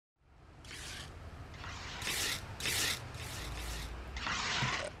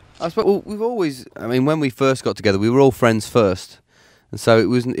I suppose we've always. I mean, when we first got together, we were all friends first, and so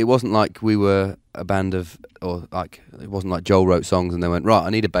it wasn't like we were a band of, or like it wasn't like Joel wrote songs and they went, right, I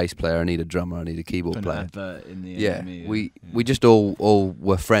need a bass player, I need a drummer, I need a keyboard player. In the Yeah, NME, we just all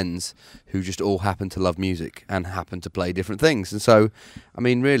were friends who just all happened to love music and happened to play different things. And so, I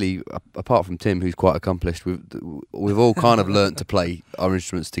mean, really, apart from Tim, who's quite accomplished, we've all kind of learnt to play our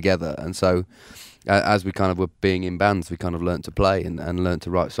instruments together. And so, as we kind of were being in bands, we kind of learnt to play and learnt to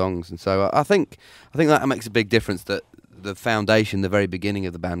write songs. And so, I think that makes a big difference. That the foundation, the very beginning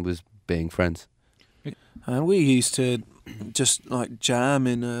of the band, was being friends. And we used to just like jam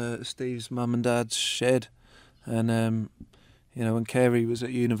in Steve's mum and dad's shed, and you know, when Carey was at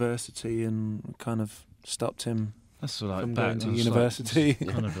university, and kind of stopped him from going to university.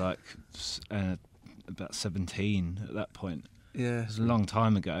 Like, kind of like about 17 at that point. Yeah, it was a long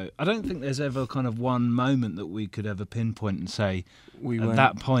time ago. I don't think there's ever kind of one moment that we could ever pinpoint and say at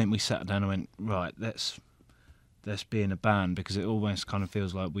that point we sat down and went, right, let's be in a band, because it almost kind of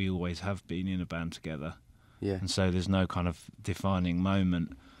feels like we always have been in a band together. Yeah. And so there's no kind of defining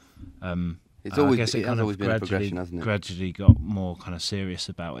moment. It has always been a progression, hasn't it? Gradually got more kind of serious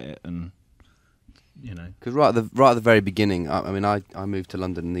about it, and you know. Because right at the very beginning, I mean, I moved to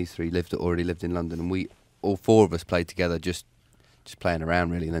London, and these three already lived in London, and all four of us played together, just playing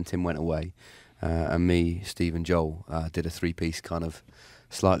around really. And then Tim went away, and me, Steve, and Joel did a 3-piece kind of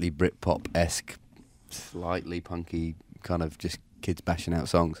slightly Britpop-esque, slightly punky kind of just kids bashing out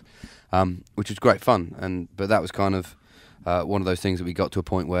songs, which was great fun. But that was kind of one of those things that we got to a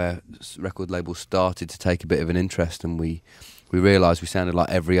point where record labels started to take a bit of an interest, and we realised we sounded like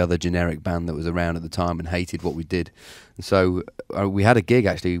every other generic band that was around at the time and hated what we did. And so we had a gig,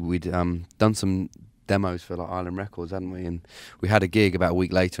 actually. We'd done some demos for like Island Records, hadn't we? And we had a gig about a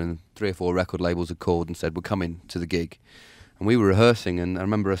week later, and 3 or 4 record labels had called and said, we're coming to the gig. And we were rehearsing, and I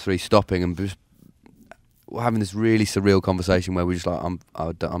remember us three stopping and just having this really surreal conversation where we're just like,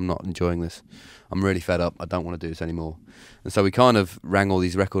 I'm not enjoying this. I'm really fed up. I don't want to do this anymore. And so we kind of rang all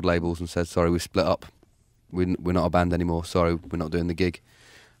these record labels and said, sorry, we split up. We're not a band anymore. Sorry, we're not doing the gig.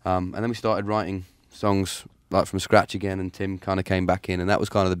 And then we started writing songs like from scratch again, and Tim kind of came back in, and that was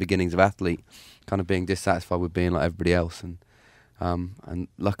kind of the beginnings of Athlete, kind of being dissatisfied with being like everybody else, and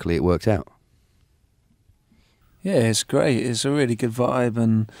luckily it worked out. Yeah, it's great. It's a really good vibe,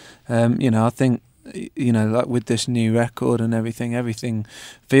 and you know, I think, you know, like with this new record and everything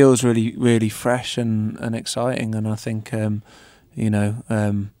feels really, really fresh and exciting. And I think, you know,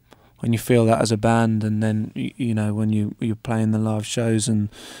 when you feel that as a band, and then you know, when you're playing the live shows, and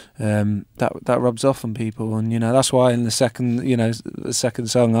that rubs off on people. And you know, that's why in the second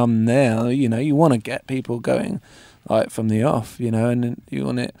song, I'm There, you know, you want to get people going like from the off, you know, and you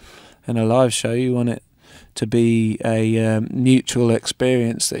want it in a live show, you want it to be a mutual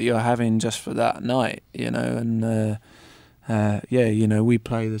experience that you're having just for that night, you know. And yeah, you know, we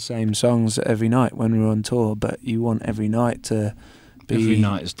play the same songs every night when we're on tour, but you want every night to be... Every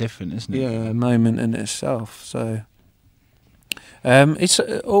night is different, isn't it? Yeah, a moment in itself. So it's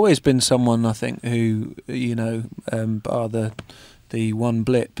always been someone, I think, who, you know, bar the one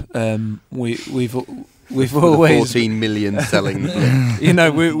blip, we've always 14 million selling. You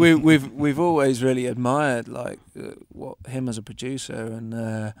know, we've always really admired like what him as a producer,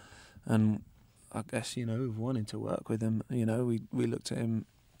 and I guess, you know, we've wanted to work with him. You know, we looked at him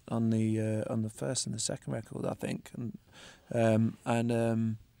on the first and the second record, I think, and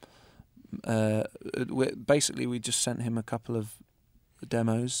basically we just sent him a couple of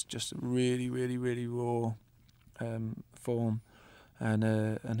demos, just really, really, really raw form.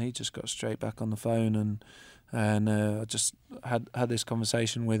 And he just got straight back on the phone, and I just had this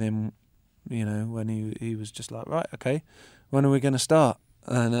conversation with him, you know, when he was just like, right, okay, when are we going to start?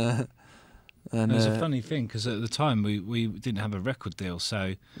 And it was a funny thing, because at the time we didn't have a record deal,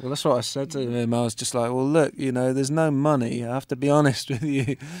 so... Well, that's what I said to him. I was just like, well, look, you know, there's no money. I have to be honest with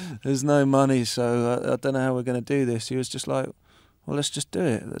you. There's no money, so I don't know how we're going to do this. He was just like, well, let's just do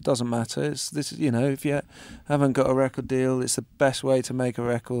it. It doesn't matter. It's this, you know, if you haven't got a record deal, it's the best way to make a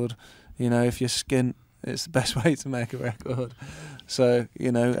record. You know, if you're skint, it's the best way to make a record. So,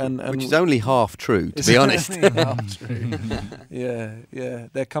 you know, and which is only half true, to be honest. Only half true. Yeah.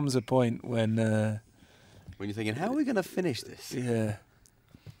 There comes a point when you're thinking, how are we going to finish this? Yeah.